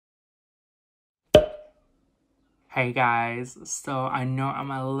Hey guys, so I know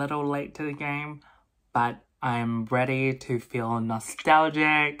I'm a little late to the game, but I'm ready to feel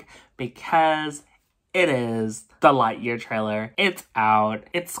nostalgic because it is the Lightyear trailer. It's out.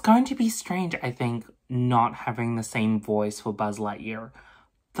 It's going to be strange, I think, not having the same voice for Buzz Lightyear.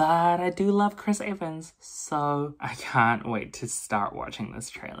 But I do love Chris Evans, so I can't wait to start watching this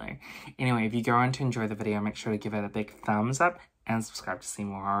trailer. Anyway, if you go on to enjoy the video, make sure to give it a big thumbs up and subscribe to see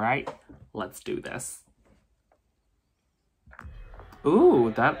more, alright? Let's do this.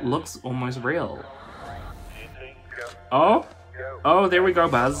 Ooh, that looks almost real. Oh, there we go,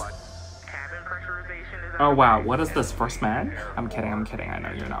 Buzz. Oh wow, what is this, first man? I'm kidding, I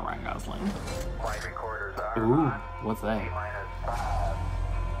know you're not Ryan Gosling. Ooh, what's that?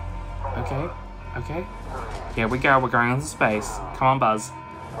 Okay. Here we go, we're going into space. Come on, Buzz.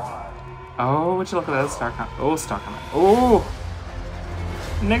 Oh, would you look at that, Star Command. Oh!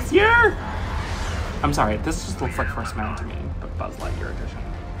 Next year! I'm sorry, this just looks like First Man to me, but Buzz Lightyear edition.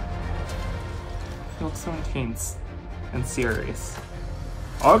 He looks so intense and serious.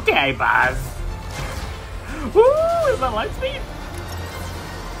 Okay, Buzz! Ooh, is that light speed?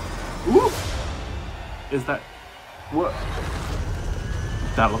 Ooh! Is that... what?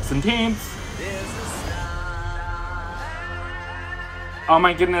 That looks intense. Oh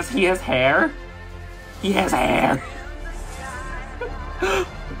my goodness, he has hair? He has hair!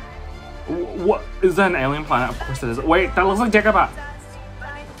 What? Is that an alien planet? Of course it is. Wait, that looks like Dagobah.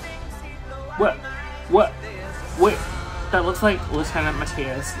 What? Wait, that looks like Lieutenant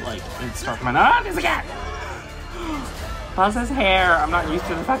Matthias, like, in Star Command. Ah, there's a cat! Buzz has hair. I'm not used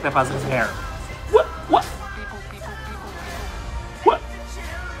to the fact that Buzz has hair. What?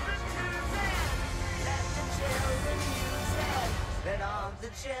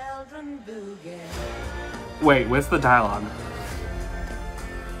 Wait, where's the dialogue?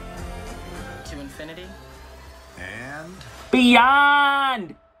 To infinity and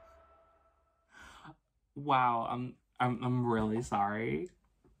beyond. Wow, I'm really sorry.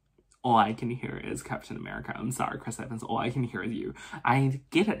 All I can hear is Captain America. I'm sorry, Chris Evans. All I can hear is you. I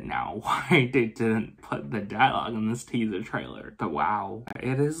get it now why they didn't put the dialogue in this teaser trailer. But wow,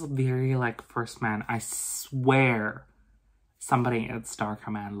 it is very like First Man. I swear somebody at Star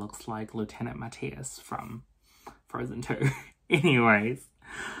Command looks like Lieutenant Matthias from Frozen 2. Anyways,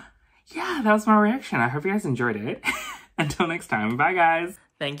 yeah, that was my reaction. I hope you guys enjoyed it. Until next time, bye guys.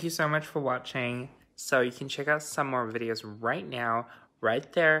 Thank you so much for watching. So you can check out some more videos right now,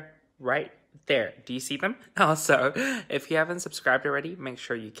 right there. Do you see them? Also, if you haven't subscribed already, make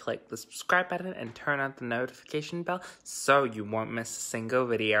sure you click the subscribe button and turn on the notification bell so you won't miss a single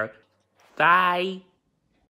video. Bye!